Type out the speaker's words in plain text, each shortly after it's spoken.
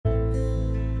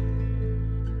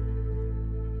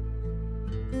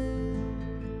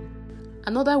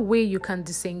Another way you can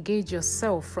disengage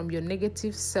yourself from your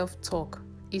negative self-talk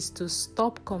is to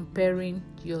stop comparing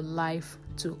your life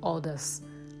to others.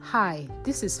 Hi,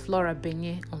 this is Flora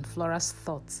Benye on Flora's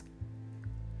Thoughts.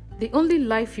 The only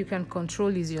life you can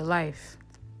control is your life.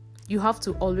 You have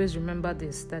to always remember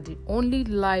this, that the only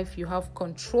life you have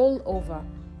control over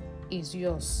is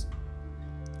yours.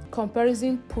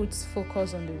 Comparison puts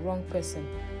focus on the wrong person.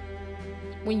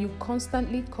 When you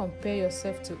constantly compare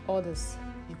yourself to others,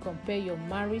 you compare your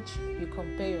marriage, you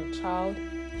compare your child,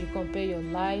 you compare your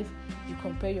life, you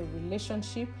compare your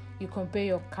relationship, you compare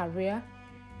your career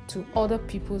to other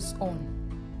people's own.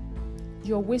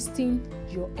 You're wasting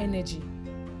your energy.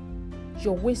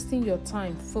 You're wasting your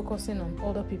time focusing on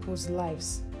other people's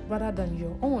lives rather than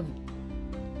your own.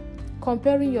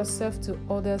 Comparing yourself to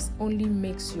others only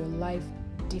makes your life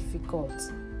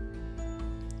difficult.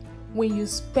 When you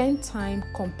spend time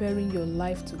comparing your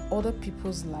life to other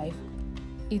people's life,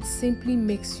 it simply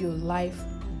makes your life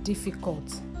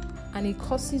difficult and it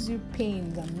causes you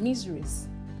pain and miseries.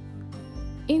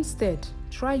 Instead,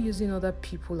 try using other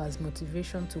people as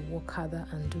motivation to work harder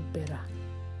and do better.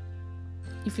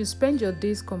 If you spend your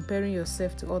days comparing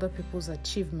yourself to other people's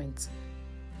achievements,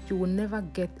 you will never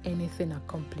get anything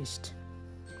accomplished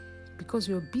because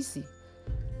you're busy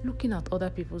looking at other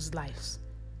people's lives.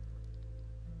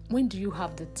 When do you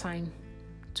have the time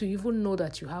to even know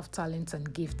that you have talents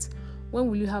and gifts? When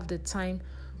will you have the time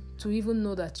to even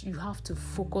know that you have to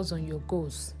focus on your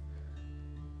goals?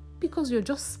 Because you're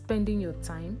just spending your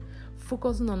time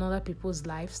focusing on other people's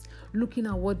lives, looking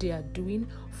at what they are doing,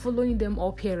 following them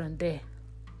up here and there.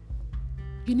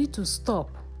 You need to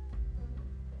stop.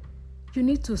 You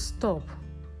need to stop.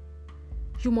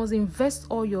 You must invest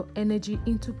all your energy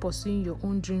into pursuing your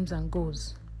own dreams and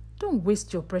goals. Don't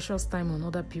waste your precious time on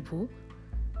other people.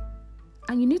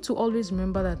 And you need to always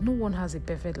remember that no one has a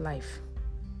perfect life.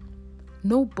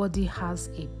 Nobody has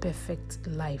a perfect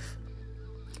life.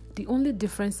 The only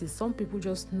difference is some people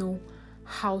just know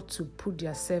how to put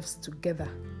themselves together.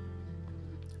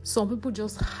 Some people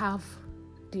just have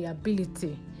the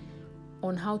ability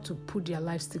on how to put their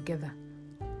lives together.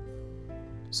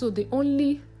 So they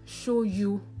only show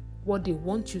you what they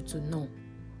want you to know,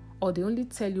 or they only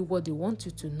tell you what they want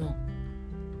you to know.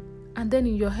 And then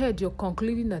in your head, you're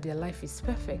concluding that their life is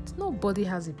perfect. Nobody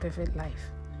has a perfect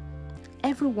life.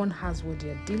 Everyone has what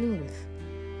they're dealing with.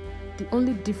 The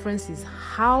only difference is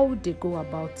how they go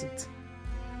about it.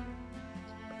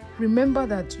 Remember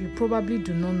that you probably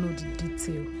do not know the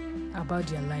detail about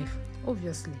their life,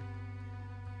 obviously.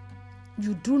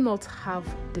 You do not have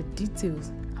the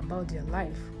details about their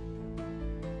life.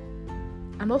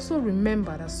 And also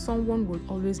remember that someone will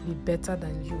always be better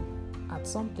than you at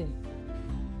something.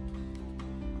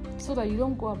 So that you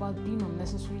don't go about being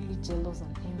unnecessarily jealous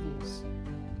and envious.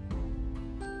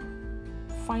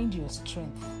 Find your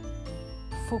strength.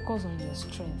 Focus on your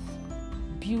strength.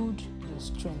 Build your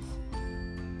strength.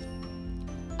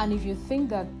 And if you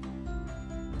think that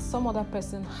some other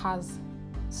person has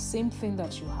the same thing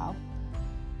that you have,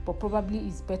 but probably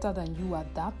is better than you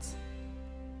at that,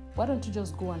 why don't you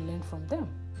just go and learn from them?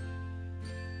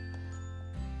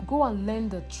 Go and learn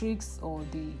the tricks or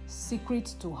the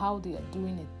secrets to how they are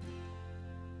doing it.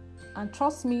 And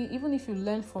trust me, even if you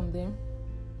learn from them,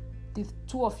 the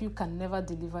two of you can never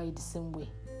deliver it the same way.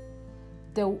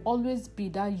 There will always be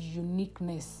that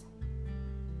uniqueness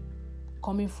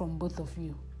coming from both of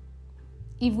you,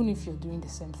 even if you're doing the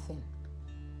same thing.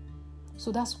 So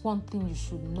that's one thing you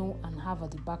should know and have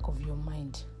at the back of your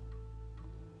mind.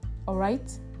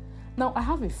 Alright? Now I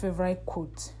have a favorite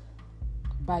quote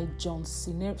by John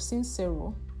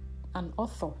Sincero, an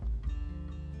author.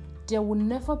 There will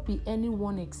never be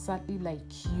anyone exactly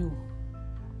like you.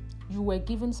 You were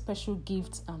given special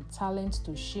gifts and talents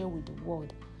to share with the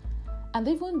world. And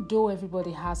even though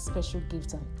everybody has special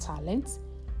gifts and talents,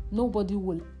 nobody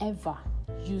will ever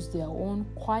use their own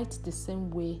quite the same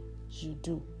way you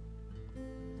do.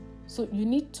 So you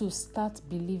need to start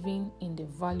believing in the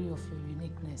value of your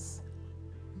uniqueness.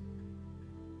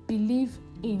 Believe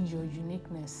in your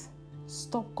uniqueness.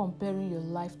 Stop comparing your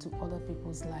life to other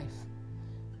people's life.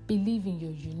 Believe in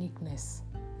your uniqueness.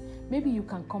 Maybe you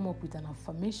can come up with an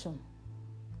affirmation.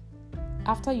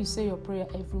 After you say your prayer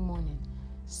every morning,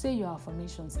 say your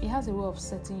affirmations. It has a way of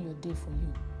setting your day for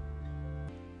you.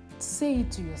 Say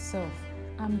it to yourself.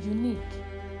 I'm unique.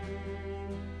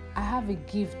 I have a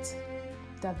gift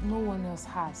that no one else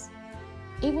has.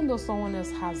 Even though someone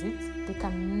else has it, they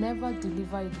can never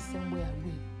deliver it the same way I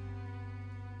will.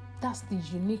 That's the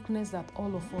uniqueness that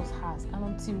all of us has. And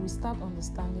until we start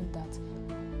understanding that,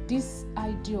 this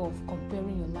idea of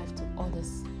comparing your life to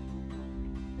others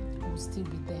will still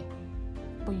be there.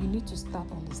 But you need to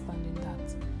start understanding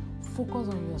that. Focus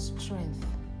on your strength.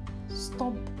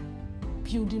 Stop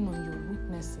building on your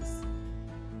weaknesses.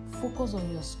 Focus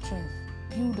on your strength.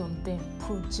 Build on them.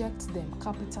 Project them.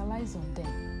 Capitalize on them.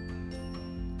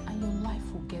 And your life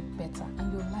will get better.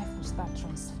 And your life will start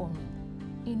transforming.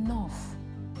 Enough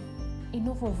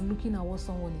of looking at what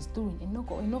someone is doing.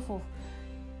 Enough of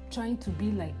trying to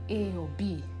be like A or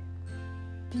B.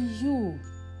 Be you.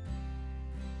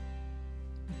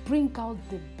 Bring out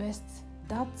the best,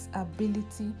 that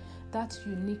ability, that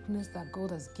uniqueness that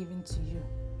God has given to you.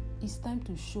 It's time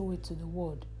to show it to the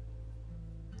world.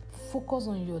 Focus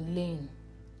on your lane.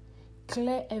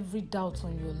 Clear every doubt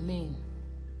on your lane.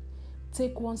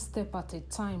 Take one step at a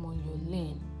time on your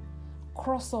lane.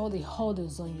 Cross all the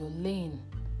hurdles on your lane.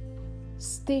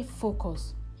 Stay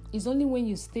focused. It's only when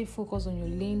you stay focused on your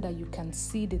lane that you can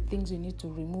see the things you need to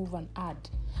remove and add.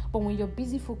 But when you're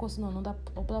busy focusing on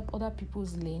other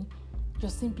people's lane, you're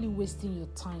simply wasting your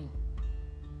time.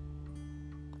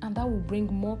 And that will bring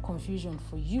more confusion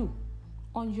for you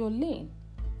on your lane,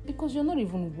 because you're not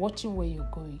even watching where you're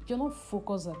going. You're not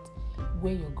focused at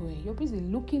where you're going. You're busy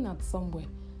looking at somewhere.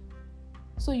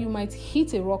 So you might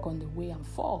hit a rock on the way and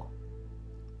fall.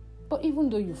 But even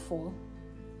though you fall,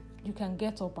 you can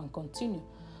get up and continue.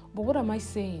 But what am I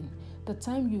saying? The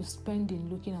time you spend in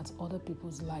looking at other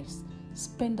people's lives,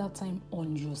 spend that time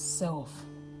on yourself.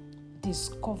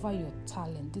 Discover your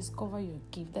talent. Discover your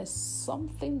gift. There's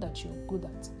something that you're good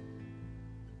at.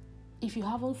 If you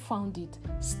haven't found it,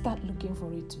 start looking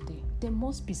for it today. There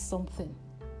must be something.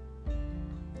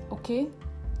 Okay?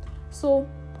 So,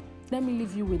 let me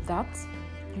leave you with that.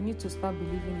 You need to start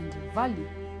believing in the value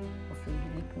of your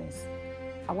uniqueness.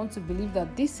 I want to believe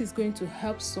that this is going to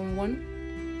help someone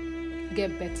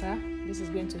get better. This is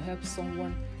going to help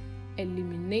someone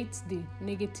eliminate the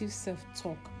negative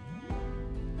self-talk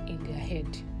in their head.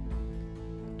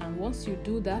 And once you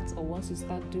do that, or once you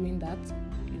start doing that,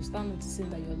 you start noticing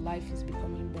that your life is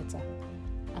becoming better.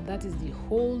 And that is the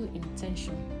whole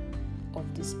intention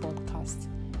of this podcast.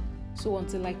 So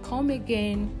until I come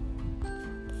again,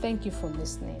 thank you for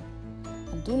listening.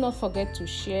 And do not forget to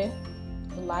share,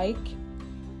 like,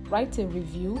 write a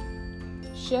review,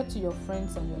 share to your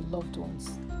friends and your loved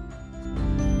ones.